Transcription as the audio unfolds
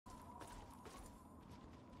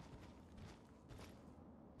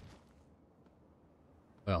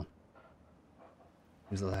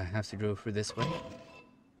Seems like I have to go through this way.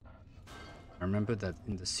 I remember that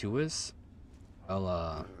in the sewers.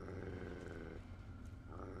 Well,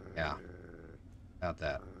 yeah, about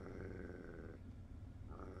that.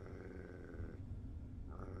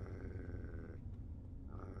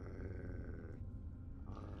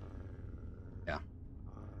 Yeah,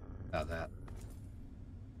 about that.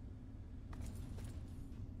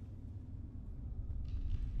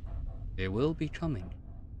 They will be coming.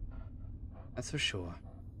 That's for sure.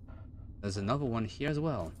 There's another one here as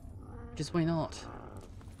well. Just why not?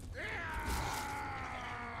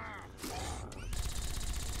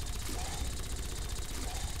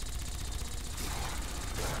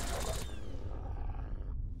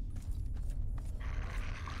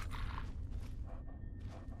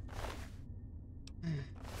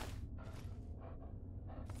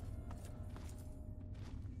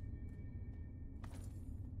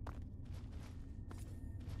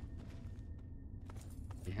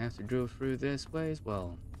 We have to go through this way as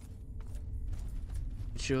well.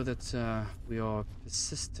 Ensure that we are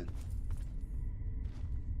persistent.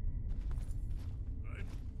 I'm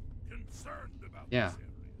concerned about Yeah, this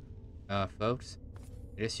area. folks,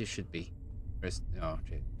 yes, you should be. First, oh,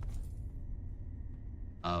 okay.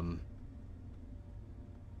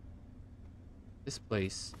 This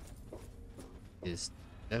place is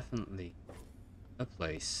definitely a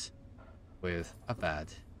place with a bad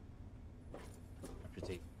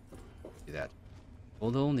reputation. See that?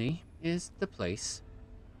 Old Olney is the place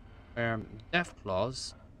where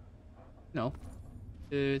deathclaws, you know,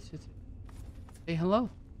 to say hello.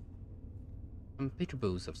 Some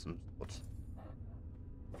peekaboos of some sort.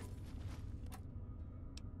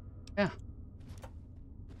 Yeah.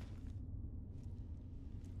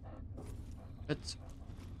 But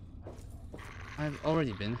I've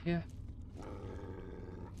already been here.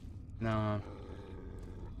 No.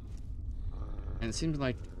 And it seems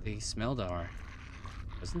like they smelled our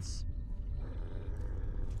presence.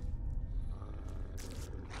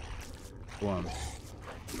 Well,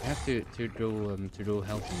 I have to go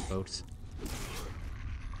help them, folks.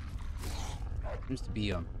 Seems to be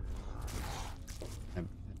a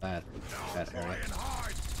bad area.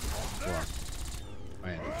 Go on.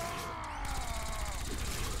 Right.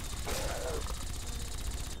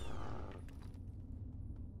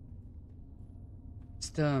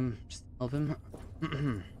 Just help him.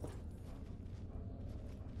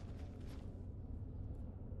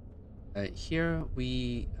 Here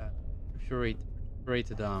we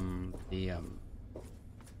created the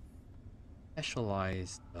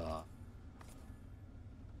specialized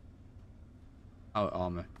our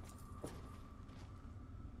armor.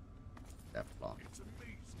 That flaw. It's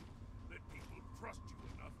amazing that people trust you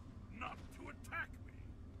enough not to attack me.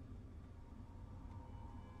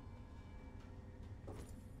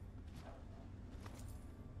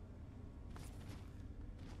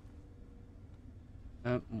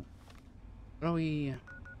 What are we?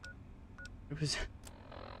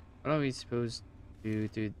 What are we supposed to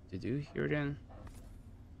do here then?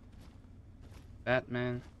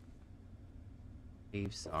 Batman.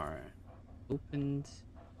 Caves are opened.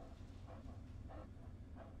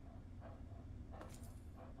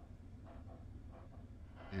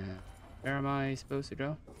 Where am I supposed to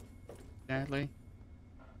go? Exactly.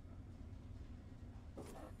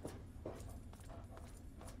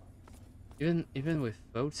 Even with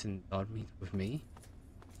votes and dog meet with me,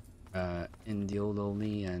 in the Old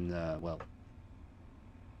Olney and well,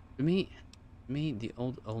 to me the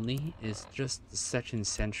Old Olney is just the second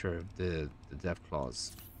center of the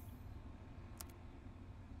deathclaws.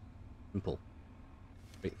 Simple,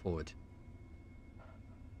 straightforward.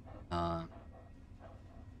 You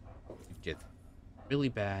get really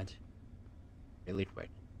bad, really quick.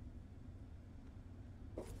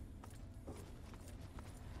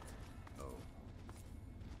 So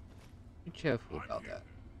be careful I'm about here, that.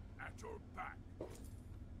 at your back.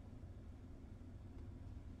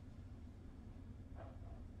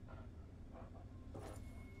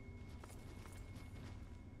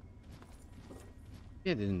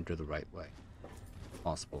 Yeah, didn't do the right way.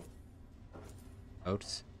 Possible.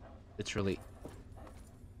 Notes, literally.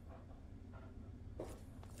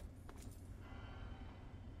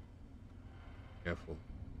 Careful.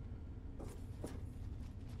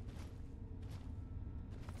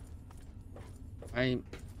 I'm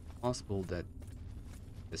possible that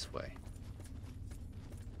this way.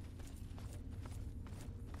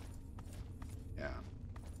 Yeah,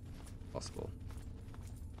 possible.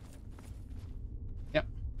 Yep,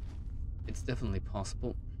 it's definitely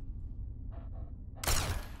possible.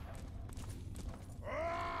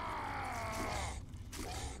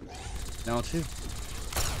 Now too.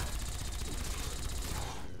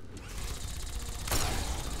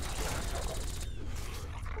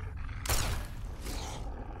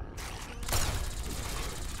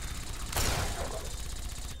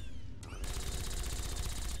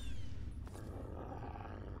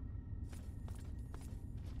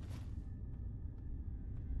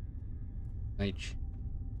 H.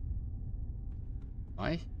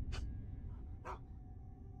 Why?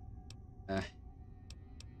 Uh,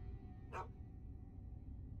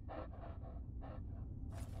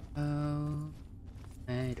 oh,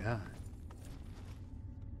 my God.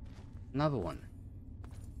 Another one.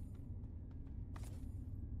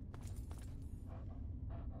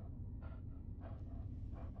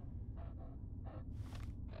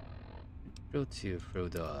 Go to through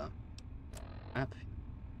the map.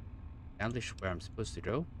 Establish where I'm supposed to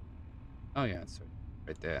go. Oh yeah, it's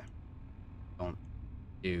right there. Don't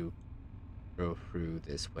do go through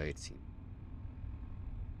this way, it seems.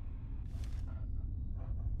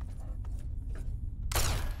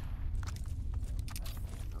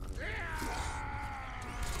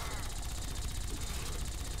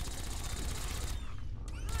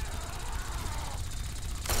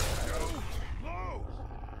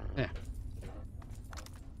 Yeah.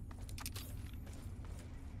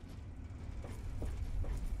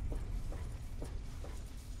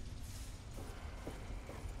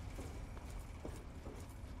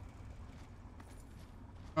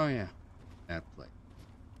 Oh yeah, that place.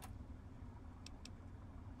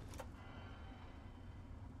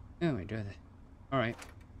 Yeah, we did it. Alright.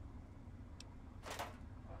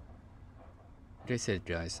 Like I said,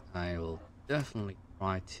 guys, I will definitely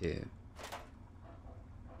try to make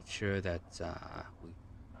sure that we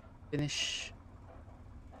finish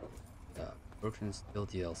the Broken Steel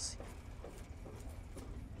DLC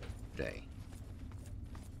today.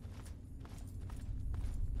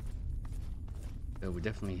 So we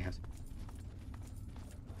definitely have to.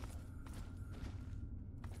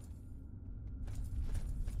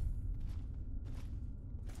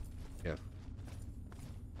 Yeah.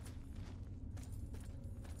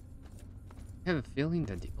 I have a feeling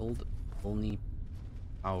that the Old Olney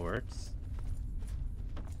powers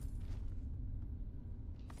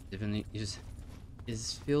even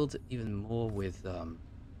is filled even more with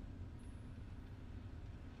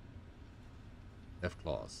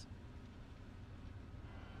deathclaws.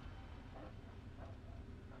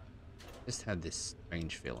 Just had this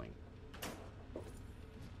strange feeling.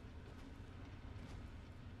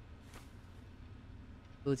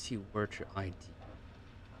 Ability worker ID.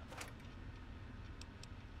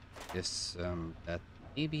 This that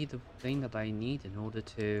may be the thing that I need in order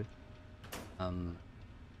to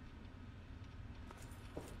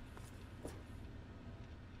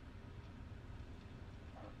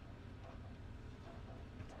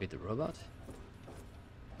activate the robot.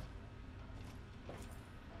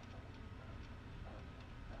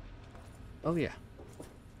 Oh yeah,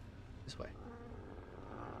 this way.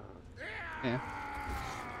 Yeah.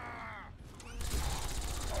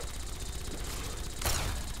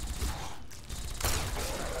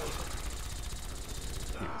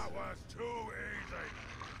 That was too easy.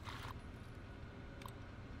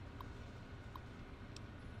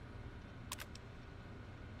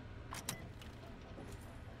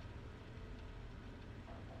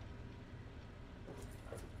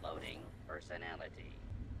 Loading personality.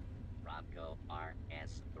 Robco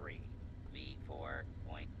RS3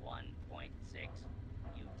 V4.1.6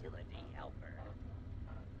 Utility Helper.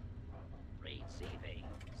 Receiving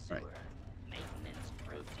sewer Right. maintenance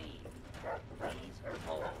routine. Please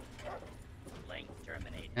hold. Link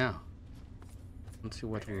terminated. Now, let's see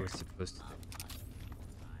what we were supposed to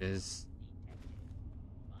do. Is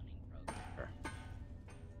Running program.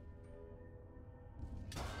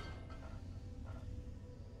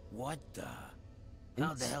 What the?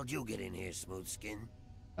 How the hell did you get in here, Smooth Skin?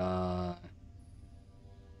 uh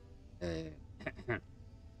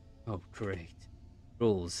oh great.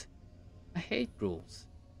 Rules. I hate rules.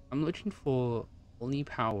 I'm looking for only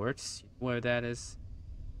powers. You know where that is?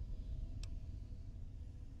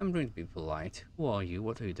 I'm going to be polite. Who are you?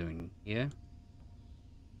 What are you doing here?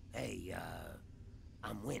 Hey,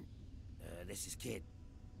 I'm Win. This is Kid.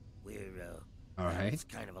 We're, All well, right. it's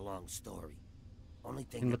kind of a long story. Only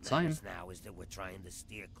thing In that what time? matters now is that we're trying to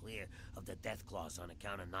steer clear of the deathclaws on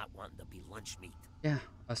account of not wanting to be lunch meat. Yeah,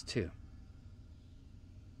 us too.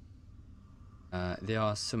 There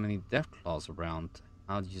are so many deathclaws around.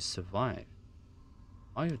 How do you survive?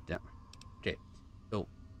 Are you down? Okay. So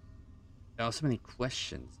there are so many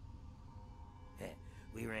questions. Heh,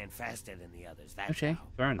 we ran faster than the others, that's Okay, how.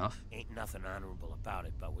 fair enough. Ain't nothing honorable about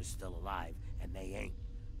it, but we're still alive, and they ain't.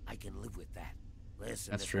 I can live with that.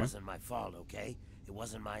 Listen, That's this true. wasn't my fault, okay? It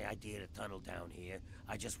wasn't my idea to tunnel down here.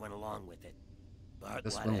 I just went along with it. But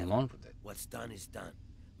Just whatever. went along with it. What's done is done.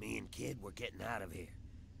 Me and Kid, we're getting out of here.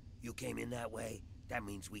 You came in that way, that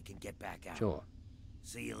means we can get back out. Sure.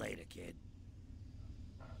 See you later, Kid.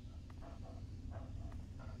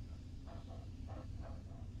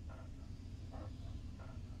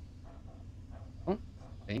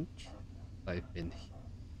 think I've been here.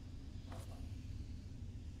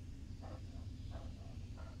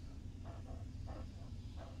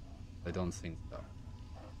 I don't think so.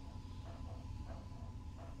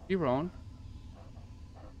 Be wrong.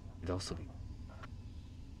 Could also be.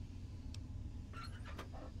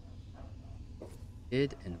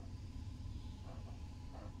 Did and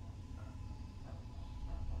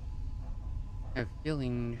have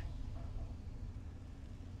feeling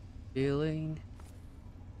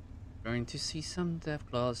going to see some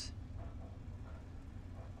deathclaws. Is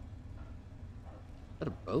that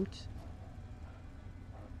a boat?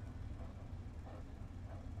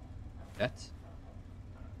 That?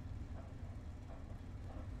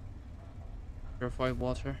 Purified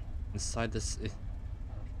water inside this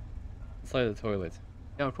inside the toilet.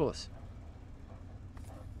 Yeah, of course.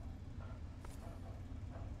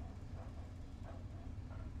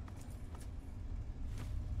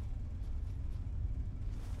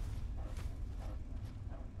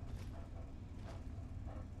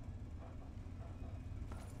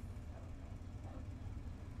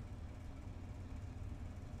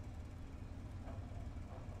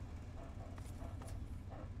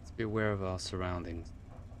 Let's be aware of our surroundings.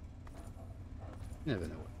 You never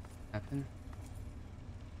know what will happen.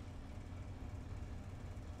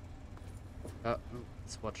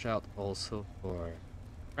 Let's watch out also for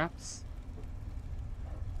traps.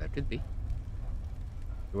 That could be.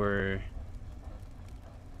 We're...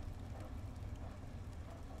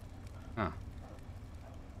 Huh.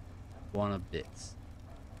 One of bits.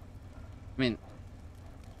 I mean...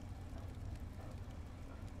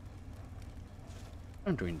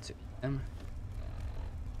 I'm going to eat them.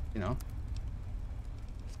 You know.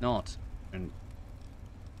 If not, I'm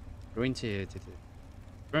going to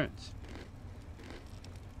burnt.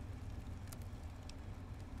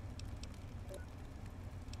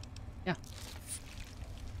 Yeah.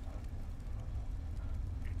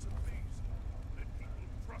 It's amazing that people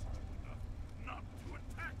trust you enough not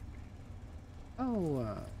to attack me.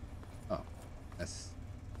 Oh, that's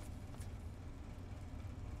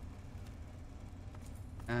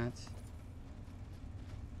that.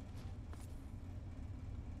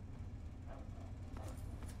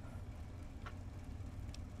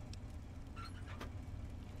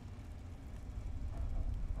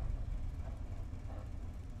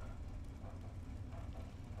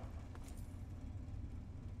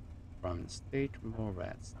 From steak, more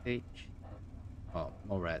rat steak. Oh,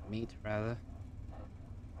 more rat meat rather.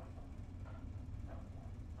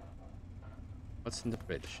 What's in the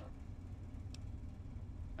fridge?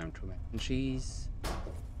 Time to mac and cheese.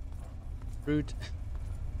 Fruit.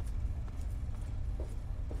 I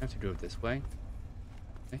have to go this way.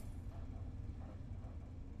 Okay.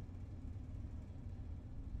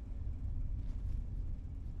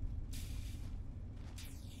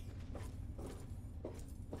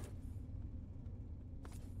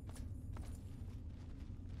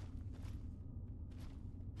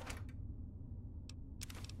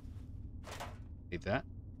 Leave that.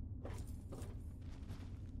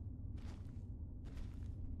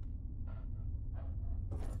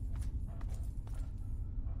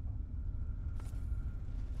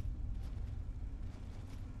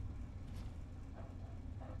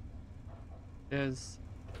 There's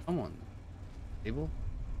someone. Table?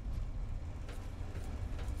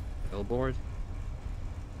 Billboard?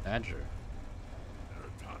 Badger. There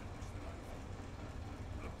are times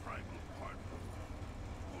that I feel the primal part of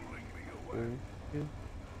me pulling me away.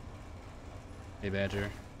 Hey Badger.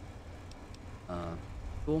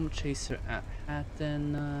 Storm Chaser at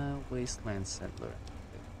Hatton, Wasteland Settler.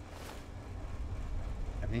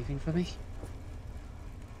 Have anything for me?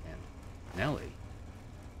 And Nelly.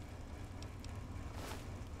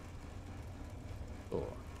 Oh.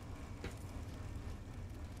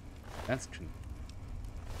 That's con-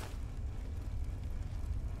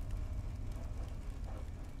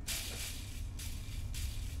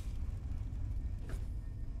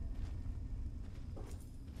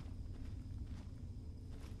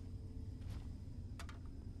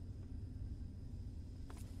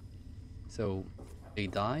 So they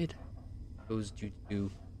died. It was due to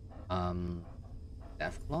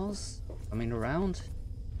deathclaws coming around.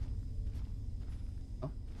 Oh,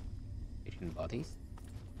 Asian bodies.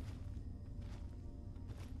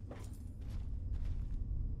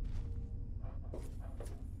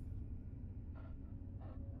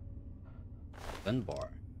 Gun bar.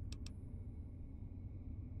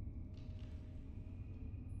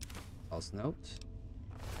 House note.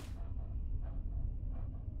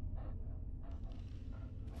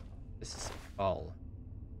 This is all.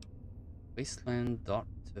 Wasteland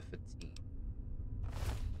Doctor Fatigue.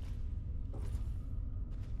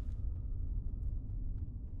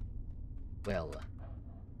 well.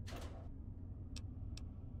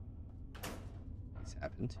 What's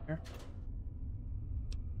happened here?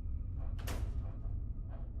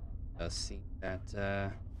 Does seem that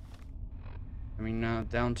I mean now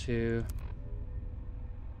down to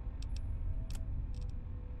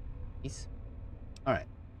these. Alright.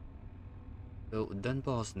 So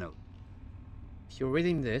Dunbar's note. If you're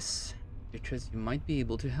reading this, because you might be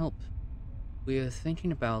able to help. We're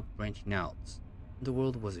thinking about branching out. The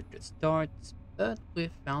world was a good start, but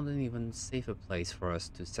we've found an even safer place for us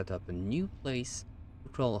to set up a new place to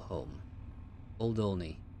call home. Old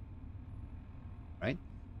Olney. Right?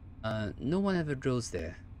 No one ever goes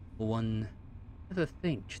there. No one ever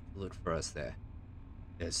thinks to look for us there.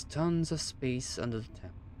 There's tons of space under the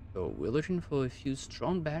town, so we're looking for a few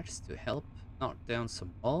strong backs to help knock down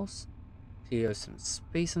some walls, clear some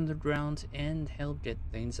space underground, and help get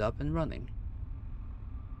things up and running.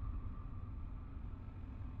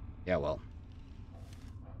 Yeah, well,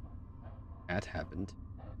 that happened.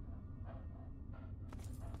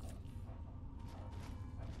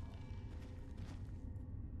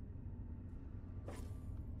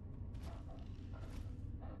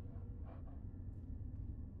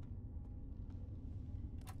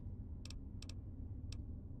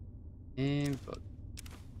 And vote.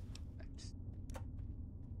 Next.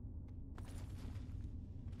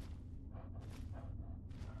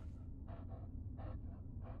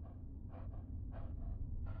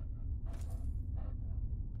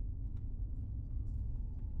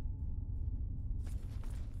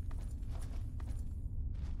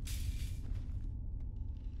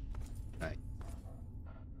 Right.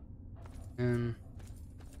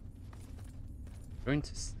 Going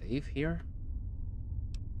to save here.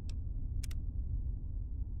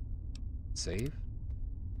 Save.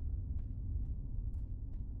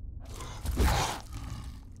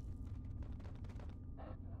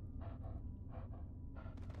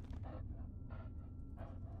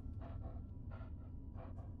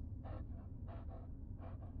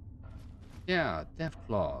 Yeah,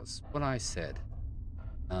 deathclaws. What I said.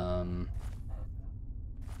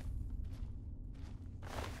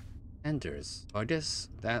 Enders. I guess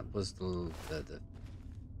that was the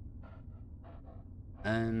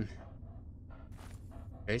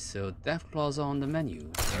okay, so deathclaws are on the menu.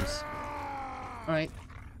 Yes. Alright.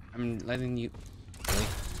 I'm letting you wait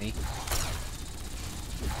me.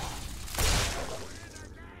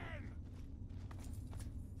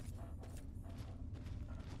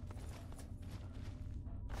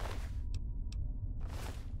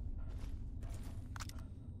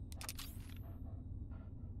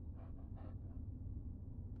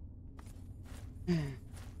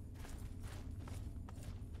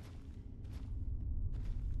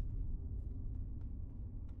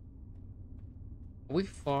 Are we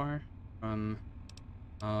far from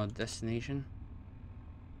our destination?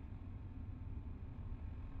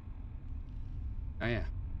 Oh yeah.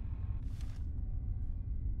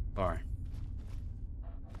 Far.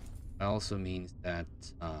 That also means that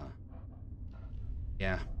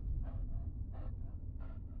yeah.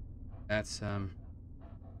 That's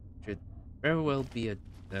should very well be a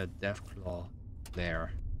deathclaw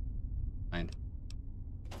there. Kind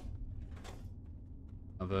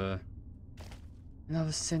of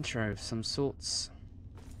another century of some sorts.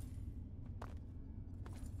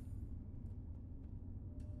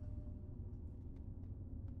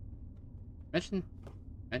 Imagine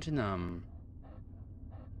a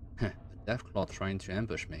deathclaw trying to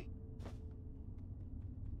ambush me.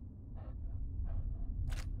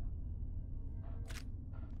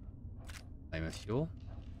 Flame of fuel.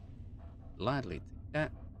 Gladly take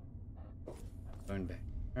that. Going back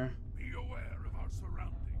here. Be aware of our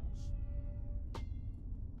surroundings.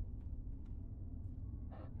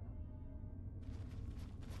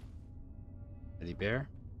 Teddy bear.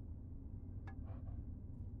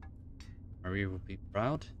 Maria would be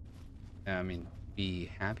proud. I mean,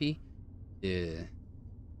 be happy to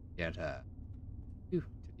get two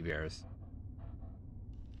teddy bears.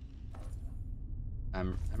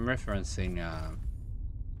 I'm referencing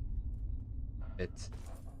it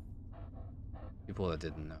people that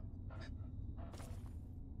didn't know.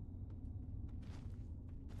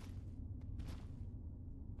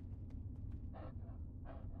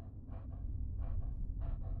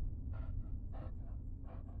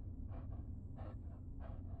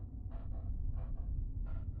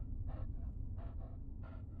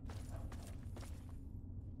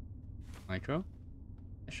 Micro?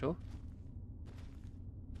 Yeah, sure.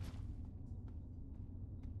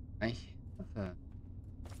 I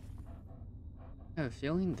have a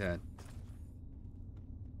feeling that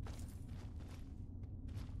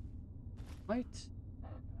might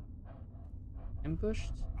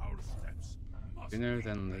ambushed Our steps must sooner be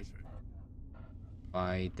than measured.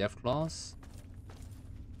 by deathclaws.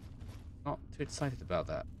 Not too excited about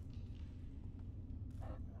that.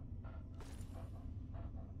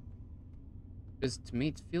 Because to me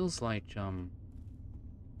it feels like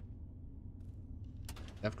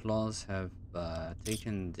deathclaws have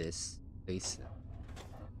taken this place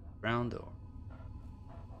ground or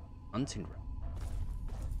hunting ground.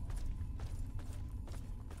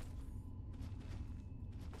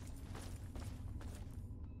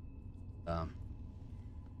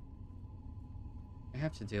 I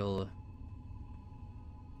have to deal.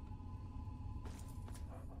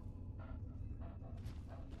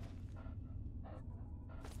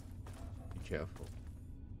 Be careful.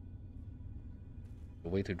 A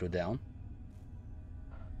way to go down.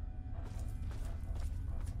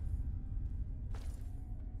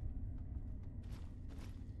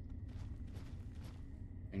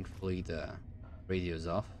 Thankfully, the radio's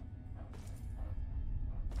off.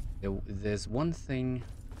 There's one thing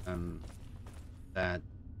that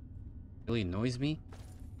really annoys me,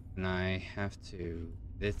 and I have to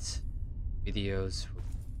edit videos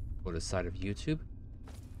for the side of YouTube.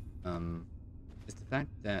 Is the fact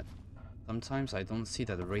that sometimes I don't see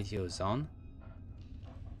that the radio is on.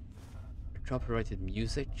 The copyrighted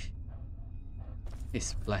music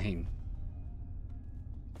is playing.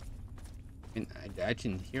 And I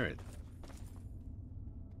didn't hear it.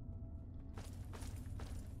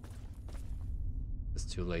 It's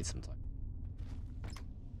too late sometimes.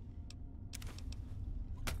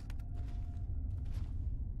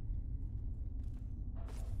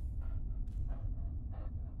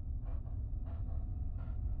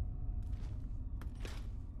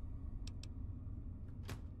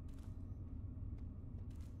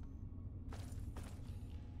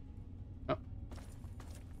 Oh,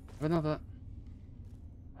 another.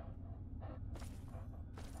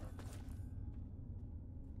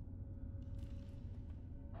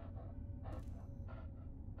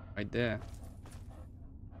 Right there.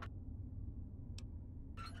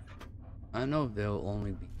 I know there'll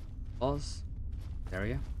only be claws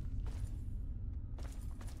area.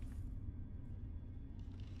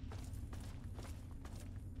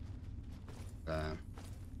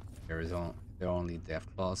 There are only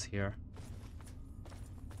deathclaws here.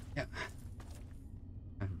 Yeah,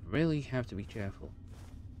 I really have to be careful.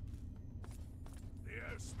 The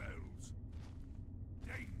air smells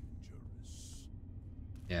dangerous.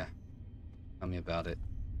 Yeah, tell me about it.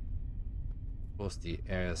 Of course, the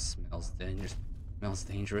air smells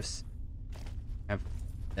dangerous. Have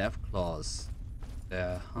deathclaws,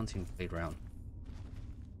 their hunting playground.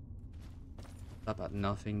 Stop at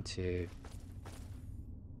nothing to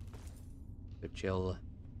kill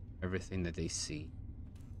everything that they see,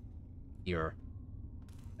 hear,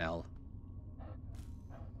 smell.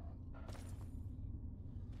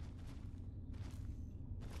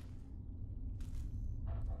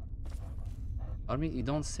 I mean, you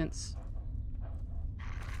don't sense.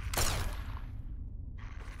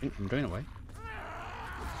 I'm going away.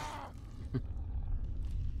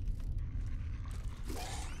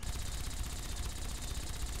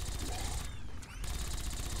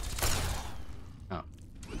 Oh.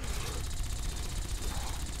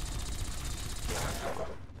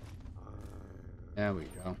 There we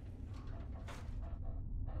go.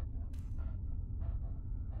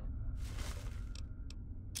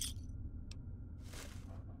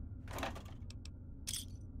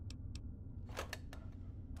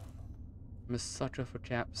 I'm a sucker for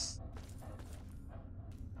chaps.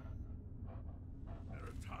 There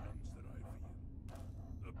are times that I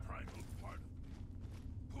feel the primal part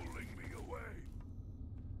of me pulling me away.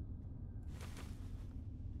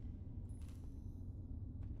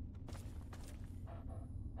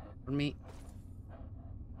 For me,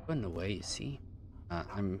 run away, you see.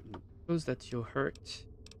 I'm suppose that you're hurt.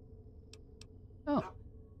 Oh.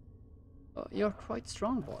 Oh, you're quite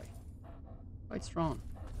strong, boy. Quite strong.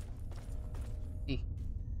 Hey.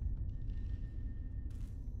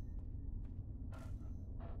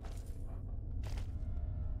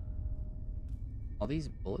 Are these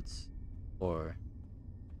bullets? Or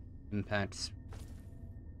impacts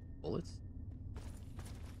bullets?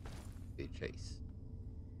 They chase.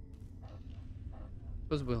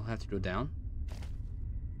 Suppose we'll have to go down.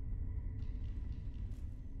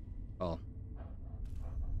 Well,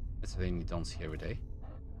 that's a thing you don't see every day.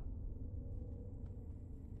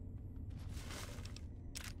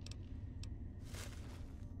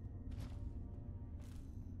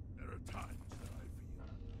 There are times that I feel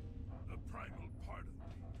the primal part of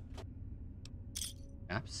me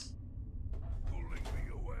Chaps. pulling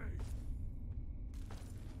me away.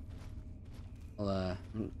 Well,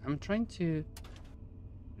 I'm trying to,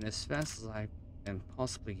 as fast as I can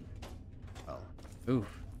possibly, well, move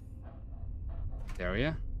this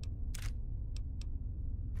area.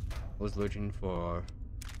 I was looking for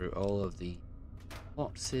through all of the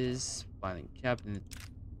boxes, filing cabinet,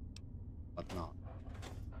 whatnot.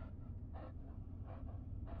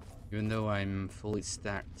 Even though I'm fully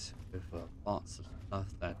stacked with lots of stuff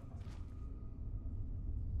that,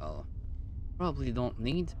 well, probably don't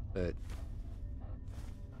need, but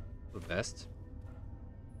the best.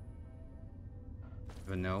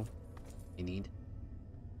 Never know, you need.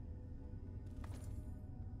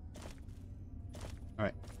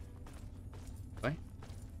 Alright. Bye.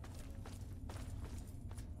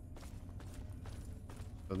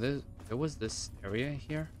 So there was this area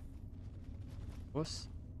here, of course.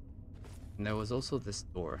 And there was also this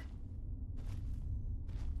door.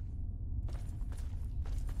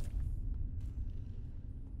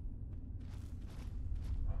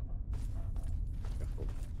 Careful.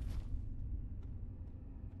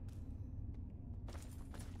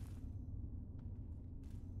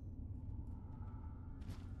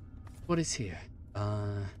 What is here?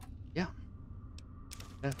 Yeah,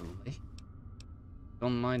 definitely.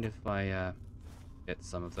 Don't mind if I get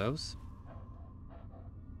some of those.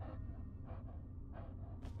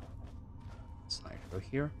 Nitro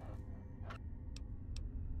here.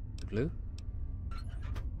 The glue.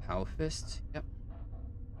 Power fist. Yep.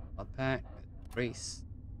 Blood pack. Brace.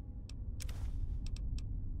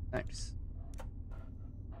 Nice.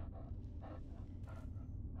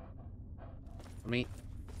 For me.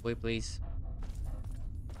 Wait, please.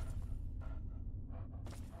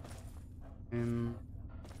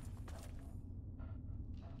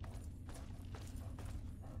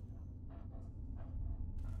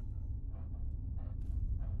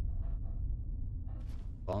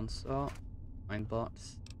 Bondsaw. Mine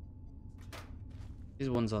bots. These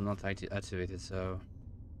ones are not activated, so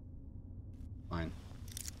fine.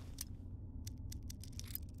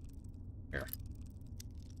 Here.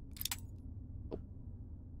 Oh.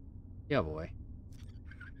 Yeah, boy.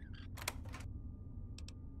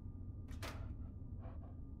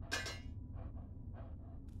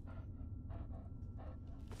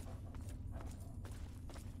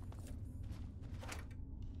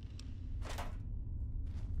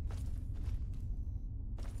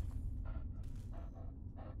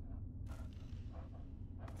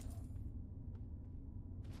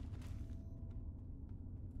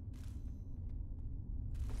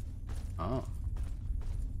 Oh.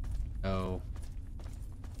 Oh.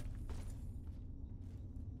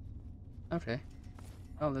 Okay.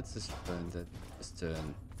 Oh, let's just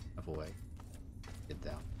turn avoid. Get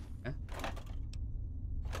down. Okay.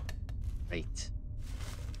 Great.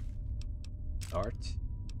 Start.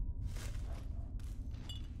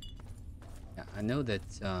 Yeah, I know that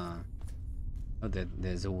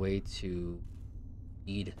there's a way to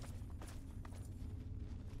eat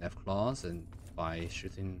deathclaws and by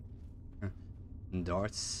shooting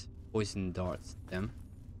darts, poison darts at them.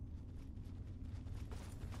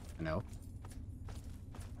 I know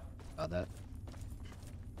about that.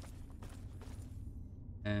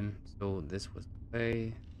 And so this was the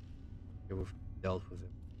way we've dealt with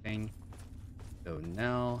everything. So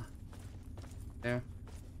now there.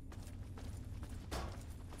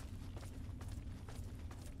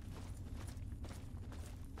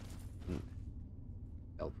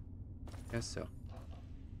 Help. Yes, so.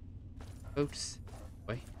 Oops.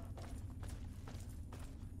 Wait.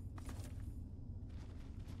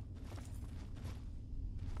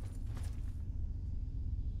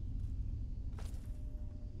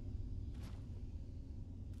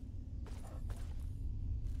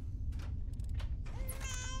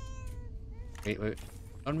 Wait.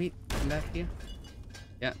 Don't we come back here?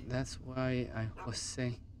 Yeah, that's why I was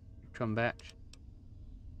saying come back.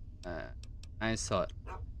 I saw it.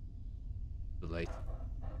 Too late.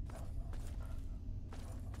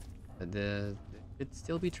 But there could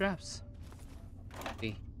still be traps.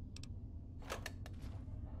 See.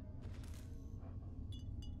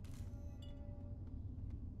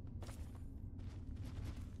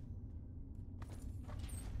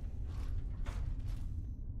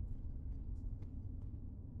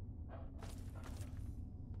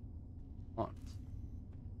 Locked.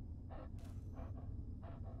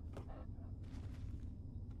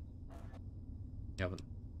 Yeah, but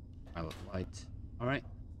pilot light. Alright.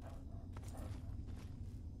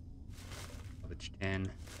 Which 10.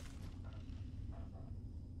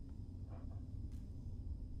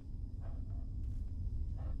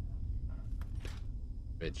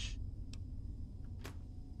 Bridge.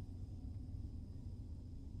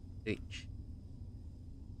 H.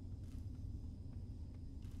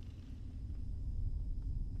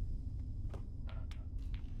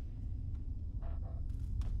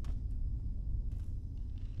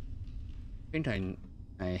 think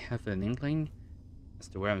I have an inkling as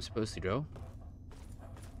to where I'm supposed to go.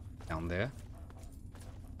 Down there.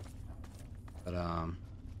 But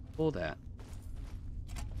for that.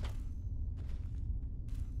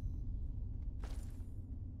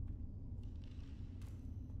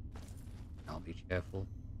 I'll be careful.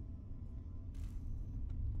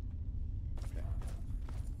 Okay.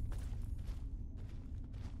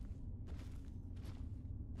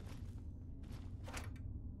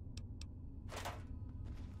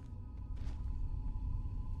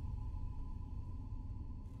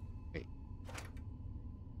 Wait.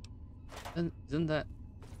 Isn't that...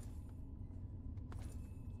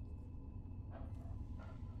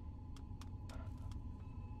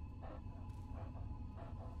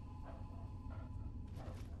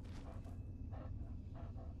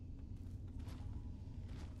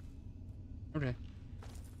 Okay.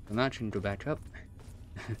 So now I can go back up.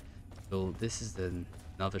 So this is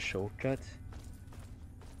another shortcut.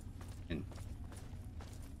 And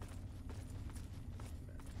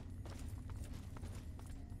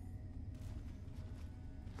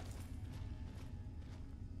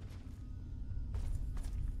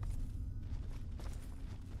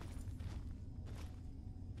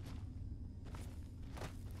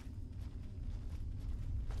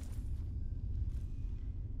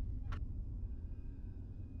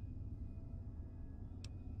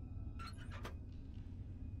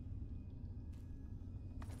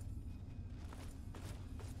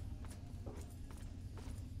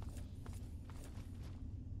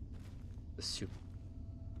the soup.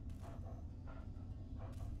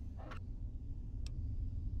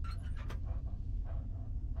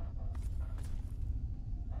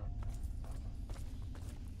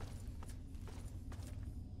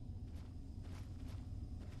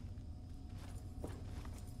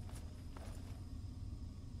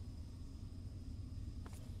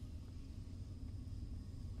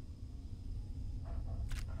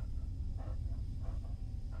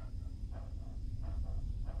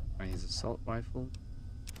 His assault rifle.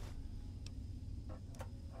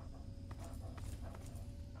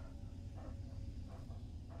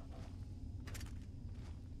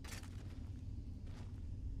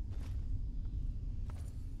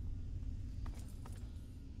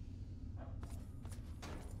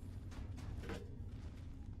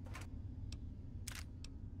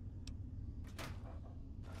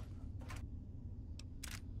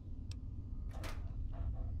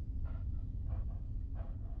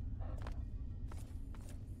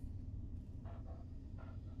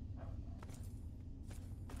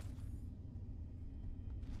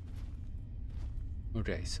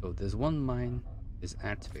 Okay, so there's one mine is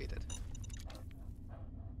activated.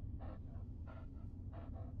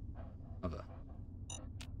 Other.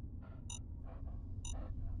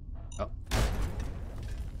 Oh.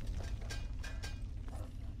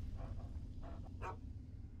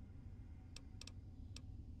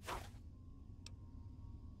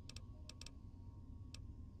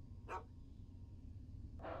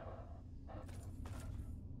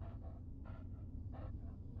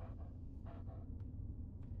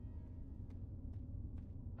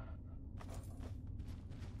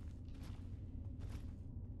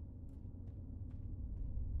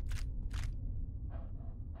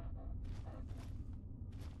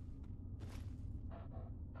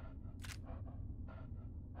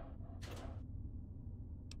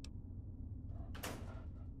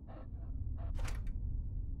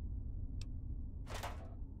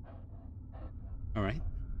 All right.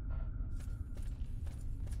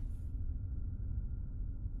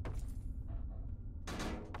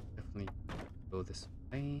 Definitely go this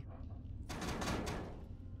way.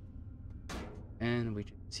 And we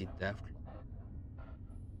can see death.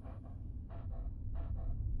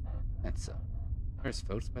 That's where's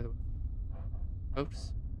folks, by the way?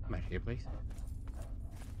 Folks, come back here, please.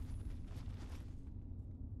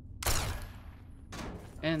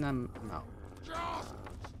 And I'm out.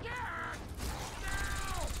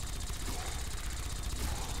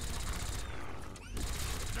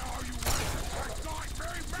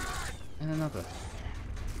 And another.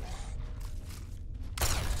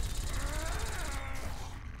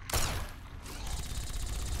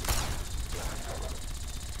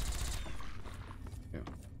 Here.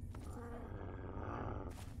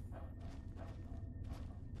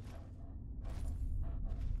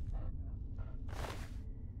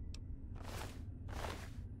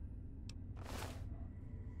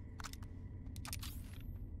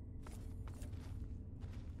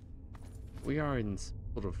 We are in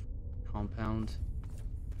sort of compound.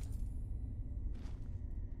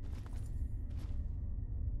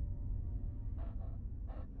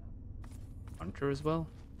 Bunker as well?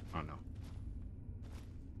 I don't know.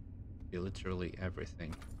 be literally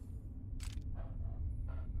everything.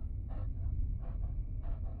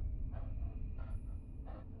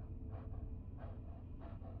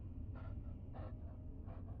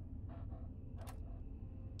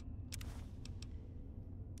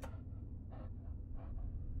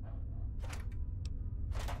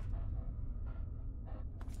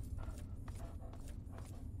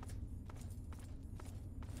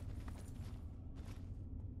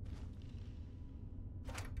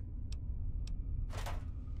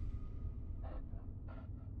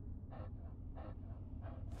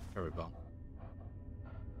 Terrible.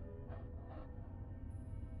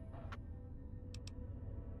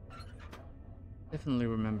 Definitely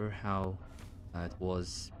remember how it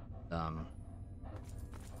was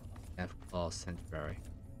deathclaws sanctuary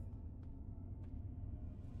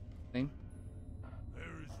thing, There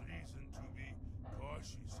is reason to be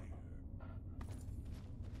cautious here.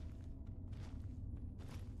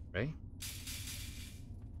 right?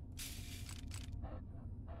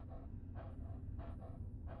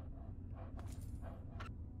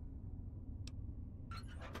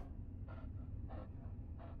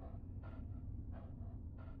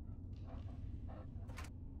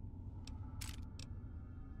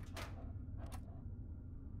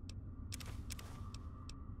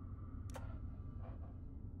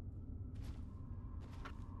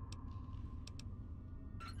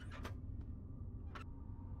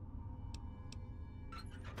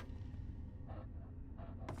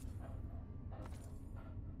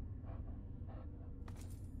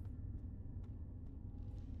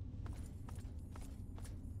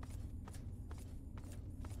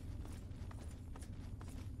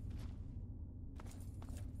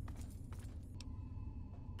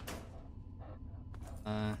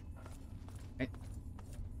 Right.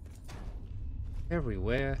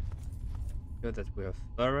 Everywhere. Sure that we're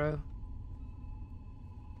thorough.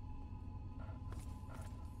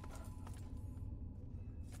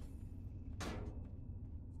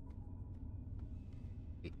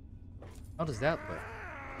 Wait, how does that work?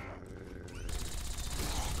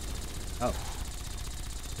 Oh,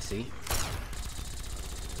 I see.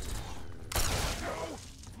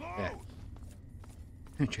 Yeah.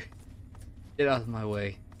 Get out of my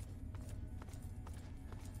way.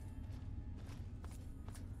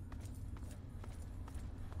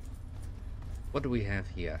 What do we have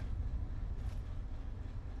here?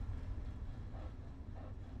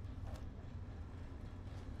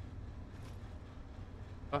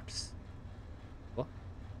 Parts. What?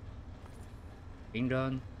 Being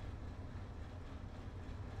done.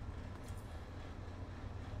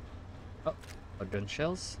 Oh, shotgun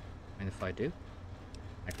shells. Mind if I do?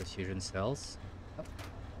 Microfusion cells. Oh.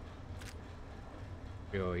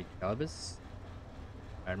 Priory calibers.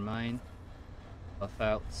 Iron mine. Buff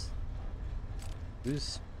outs.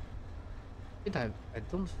 Use. I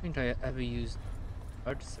don't think I ever used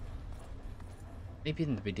cards. Maybe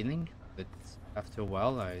in the beginning, but after a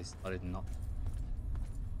while I started not.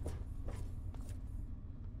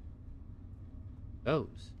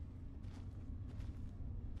 Those.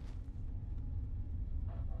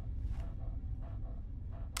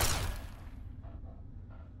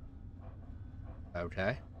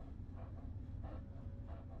 Okay.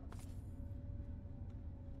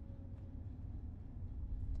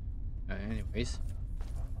 Anyways.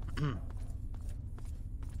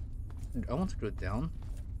 I want to go down.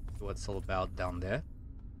 See what it's all about down there.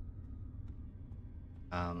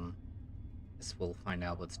 Guess we'll find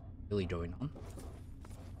out what's really going on.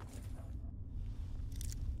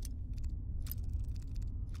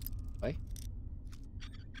 Okay.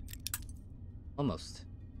 Almost.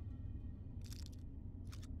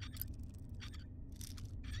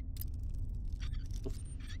 Oop.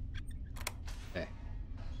 Okay.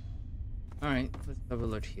 Alright, let's have a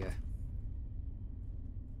look here.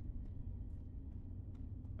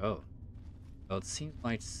 Oh. Well, it seems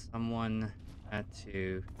like someone had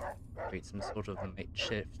to create some sort of a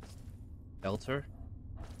makeshift shelter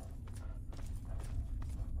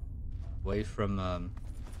away from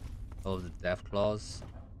all of the deathclaws.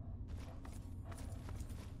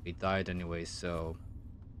 They died anyway, so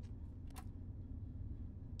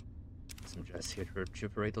I'm just here to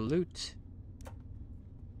recuperate the loot.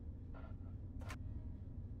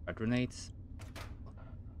 Grenades,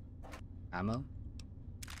 ammo.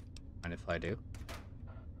 And if I do.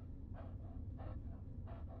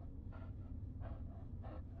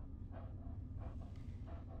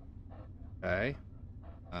 Okay.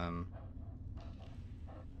 What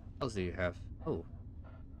else do you have? Oh.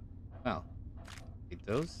 Well. Need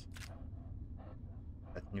those.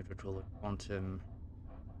 That neutral quantum.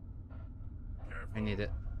 Careful. I need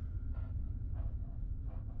it.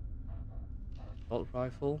 assault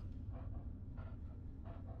rifle.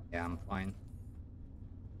 Yeah, I'm fine.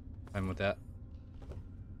 Fine with that.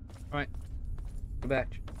 Alright, go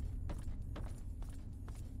back.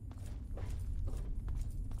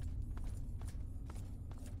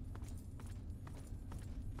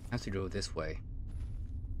 I have to go this way.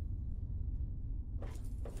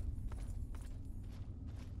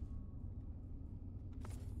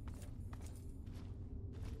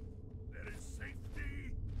 There is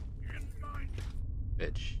safety in mind.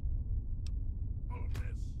 Bitch.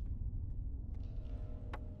 Boldness.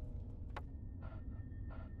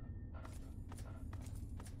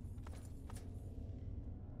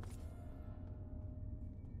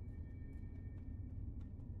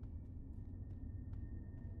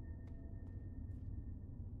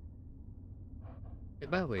 Hey,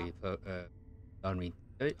 by the way, Army,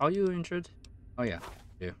 are you injured? Oh yeah,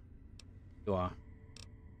 you are.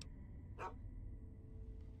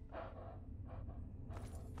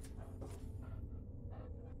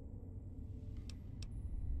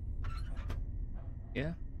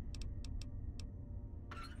 Yeah.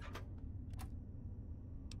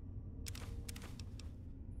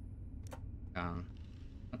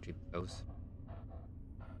 Not too close.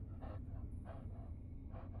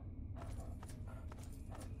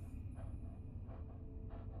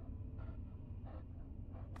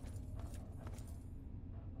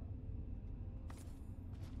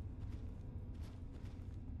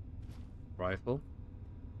 Rifle.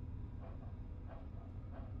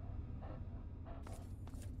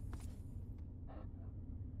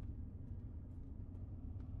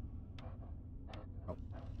 Oh,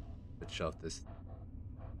 let's shove this.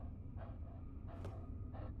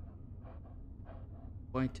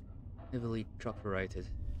 Quite heavily chopperated.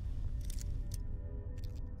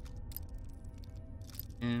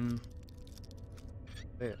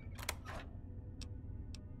 There.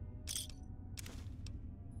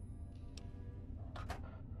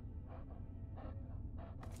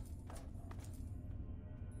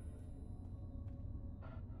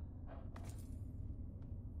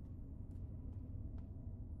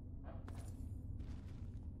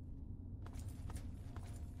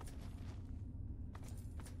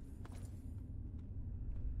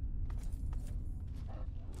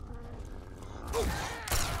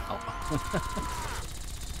 Oh.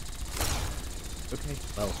 Okay,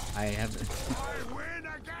 well, I haven't. I win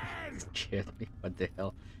again! Scared me. What the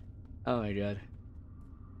hell? Oh my god.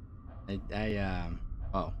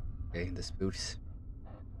 Oh, okay, the spooks.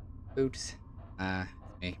 Spooks.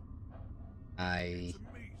 It's me. I It's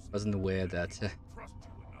amazing wasn't aware that trust you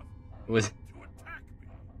enough was to attack me.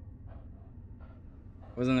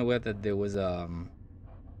 wasn't aware that there was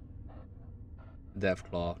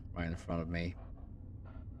deathclaw right in front of me.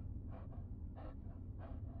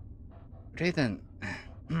 Okay then.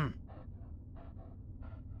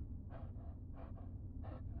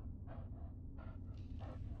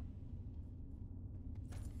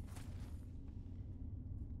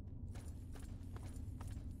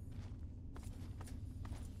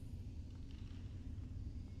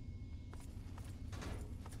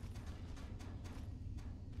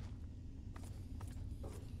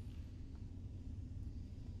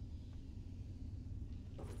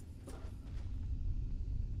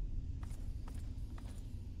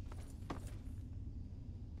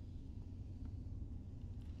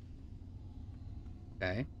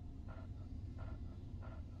 Okay.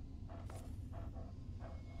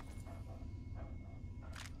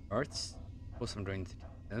 Parts. Of course, I'm going to do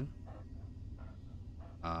them.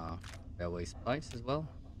 Railway supplies as well.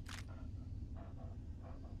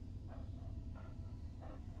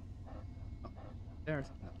 Oh, there's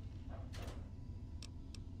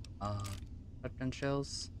no. Shotgun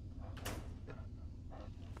shells.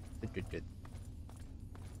 Good.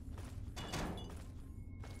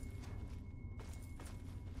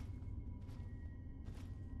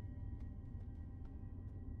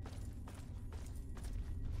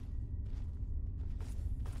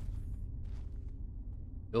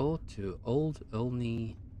 Go to Old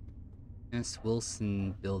Olney S.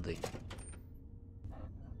 Wilson building.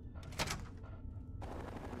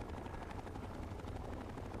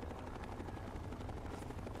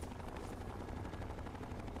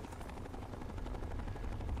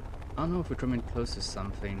 I don't know if we're coming close to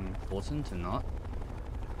something important or not.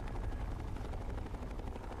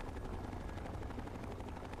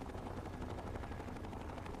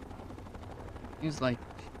 Seems like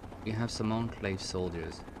we have some enclave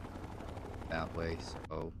soldiers that way,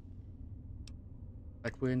 so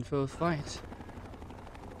like we're in for a fight.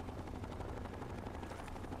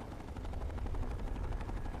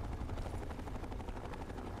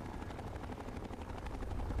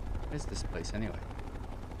 Where's this place anyway?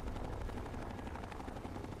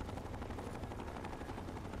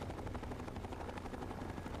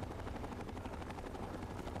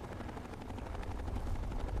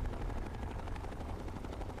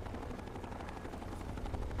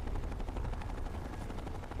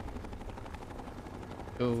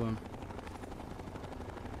 So,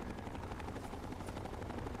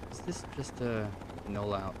 is this just an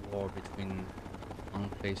all-out war between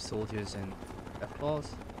Enclave soldiers and deathclaws?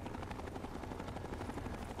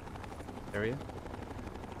 Area?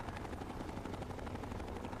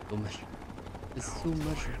 So much. There's so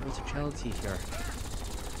much verticality here.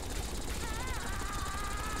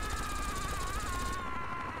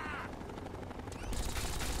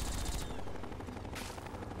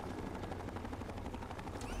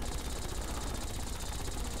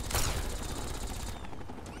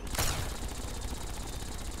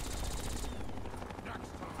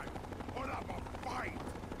 Next time, put up a fight!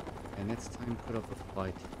 And next time, put up a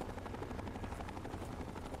fight.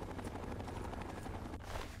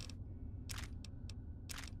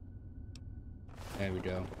 There we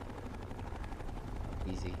go.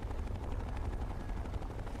 Easy.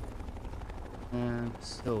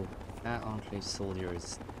 So that Enclave soldier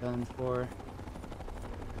is done for.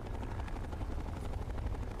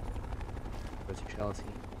 Verticality.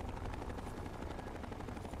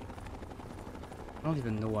 I don't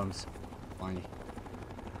even know what I'm finding.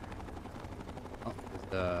 Oh,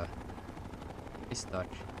 there's it's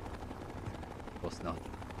Dutch. Of course not.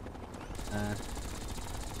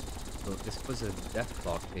 So this was a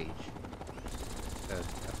deathclaw cage. A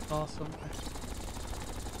deathclaw somewhere?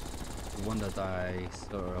 The one that I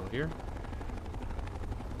saw earlier.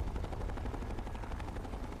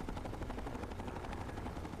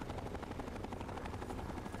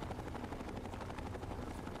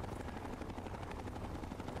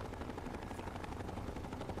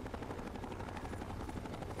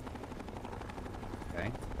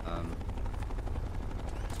 Okay.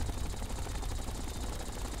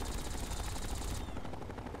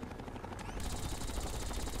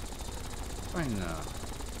 Try and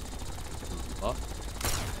buff.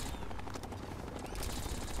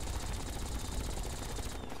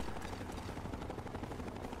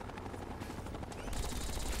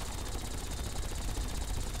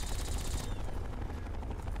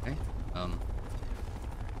 Okay.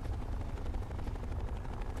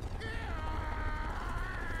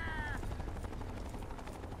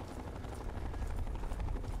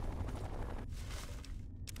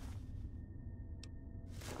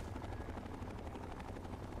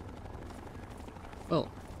 Well,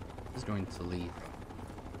 I'm just going to leave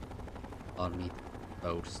Army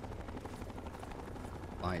post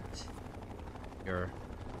light here.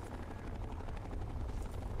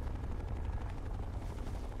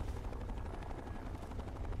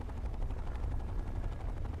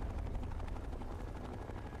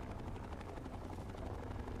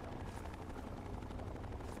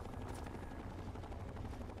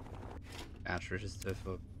 Cash register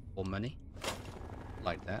for money.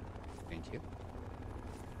 Like that. Thank you.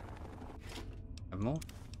 Have more?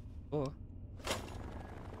 Or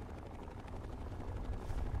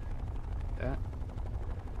that.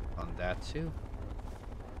 On that too.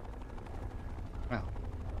 Well.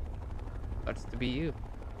 That's to be you.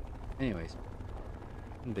 Anyways.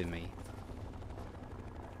 Couldn't be me.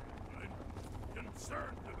 I'm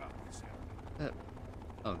concerned about this area.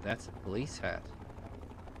 Oh, that's a police hat.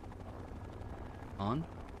 On.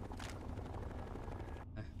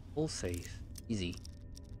 Full safe. Easy.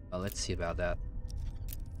 Well, let's see about that.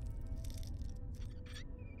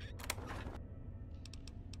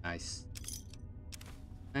 Nice.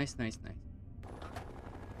 Nice, nice, nice.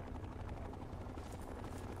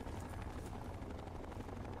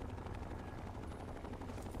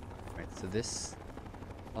 Right, so this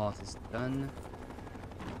part is done.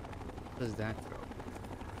 Where does that go?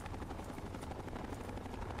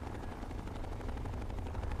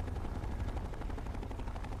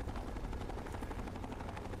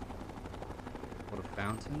 Water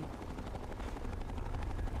fountain.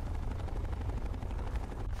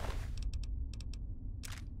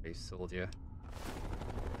 Soldier.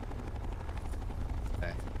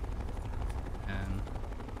 Okay. And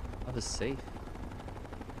that was safe.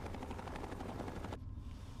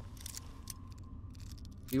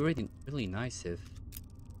 It'd be really nice if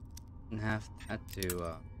I didn't have had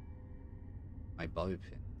to my bobby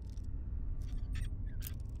pin.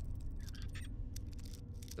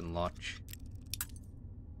 Unlock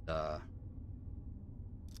the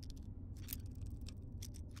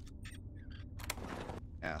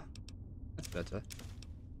yeah. That's better.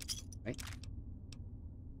 Right?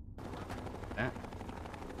 That.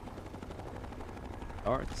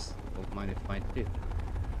 darts. Don't mind if I do.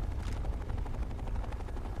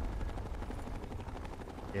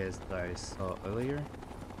 Yes, that I saw earlier.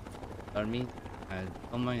 I mean, I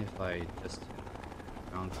don't mind if I just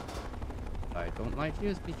found. I don't like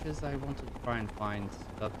use because I want to try and find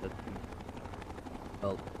stuff that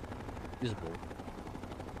felt usable.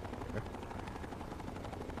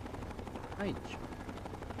 Right.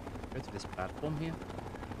 Go to this platform here.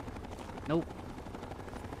 Nope.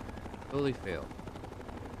 Totally failed.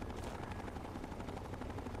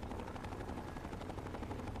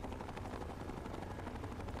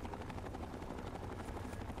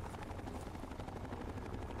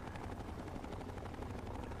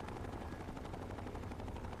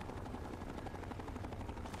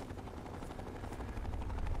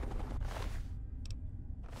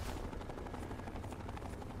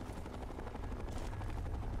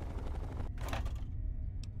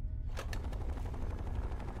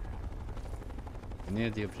 Near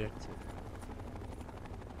the objective.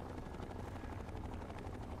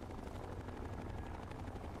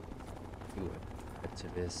 Do it. Get to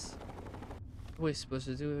this. What are we supposed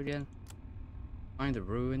to do again? Find the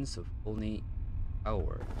ruins of Olney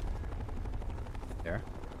Tower. There.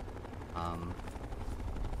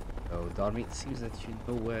 So Darby, it seems that you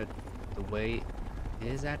know where the way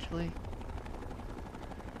is actually.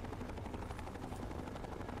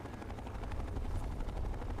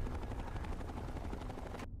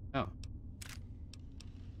 Oh.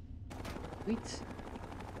 Sweet.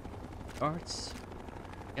 Darts.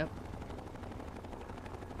 Yep.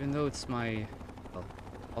 Even though it's my, well,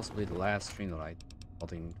 possibly the last stream that I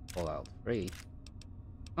holding Fallout 3,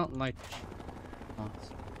 not like not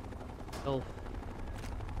self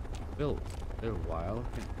will a little while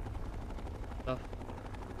stuff.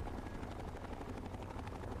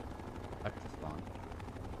 Practice on.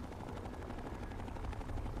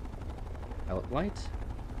 Outlight.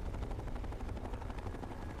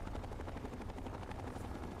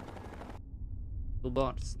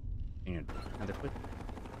 Toolbox. And adequate.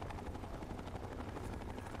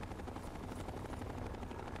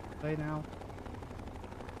 Play now.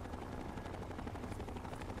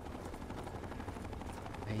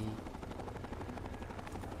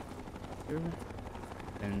 Here.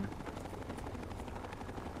 Then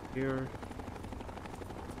here.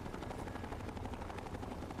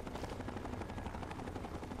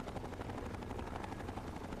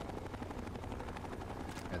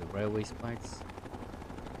 The railway spikes.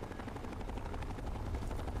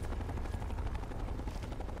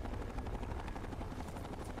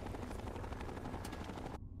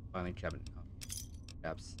 Filing cabinet. Oh,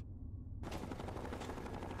 cabs.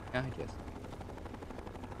 Yeah, I guess.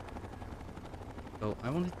 So I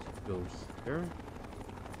wanted to go here,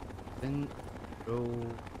 then go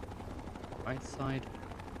right side.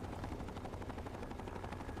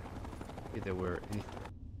 If there were any.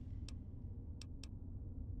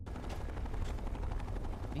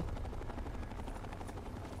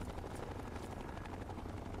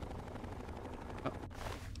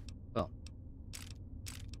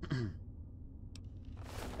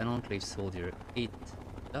 An Enclave soldier ate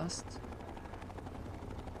dust.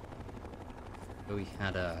 So we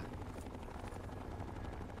had a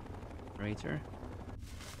generator.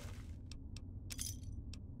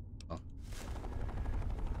 Oh.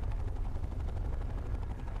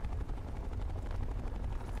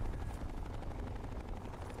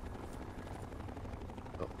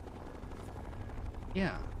 Oh.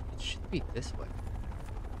 Yeah, it should be this way.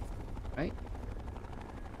 Right?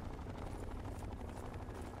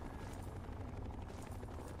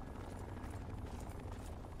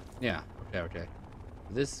 Yeah, okay.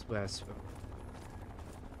 This was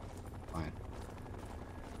fine.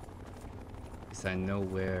 Because I know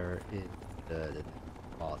where is the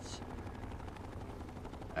boss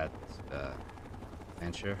at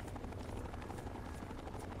adventure.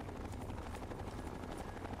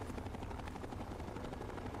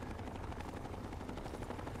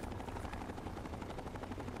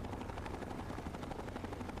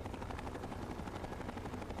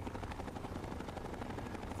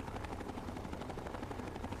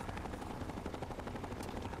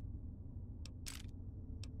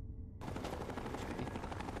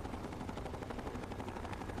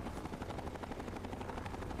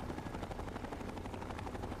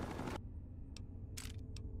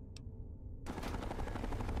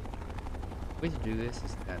 The way to do this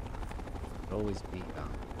is that it would always be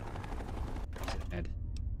there's an head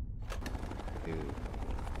to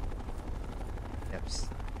steps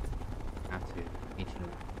have to each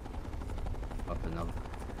up another.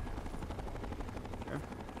 Sure.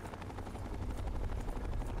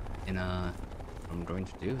 And what I'm going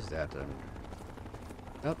to do is that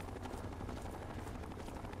Up.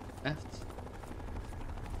 Left.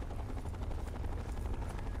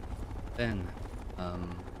 Then,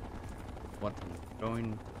 what I'm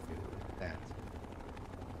going to do is that.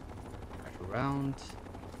 Back around.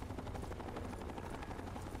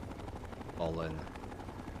 Fallen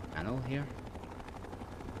panel here.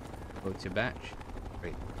 Go to batch.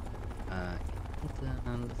 Great.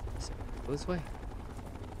 And let's go this way.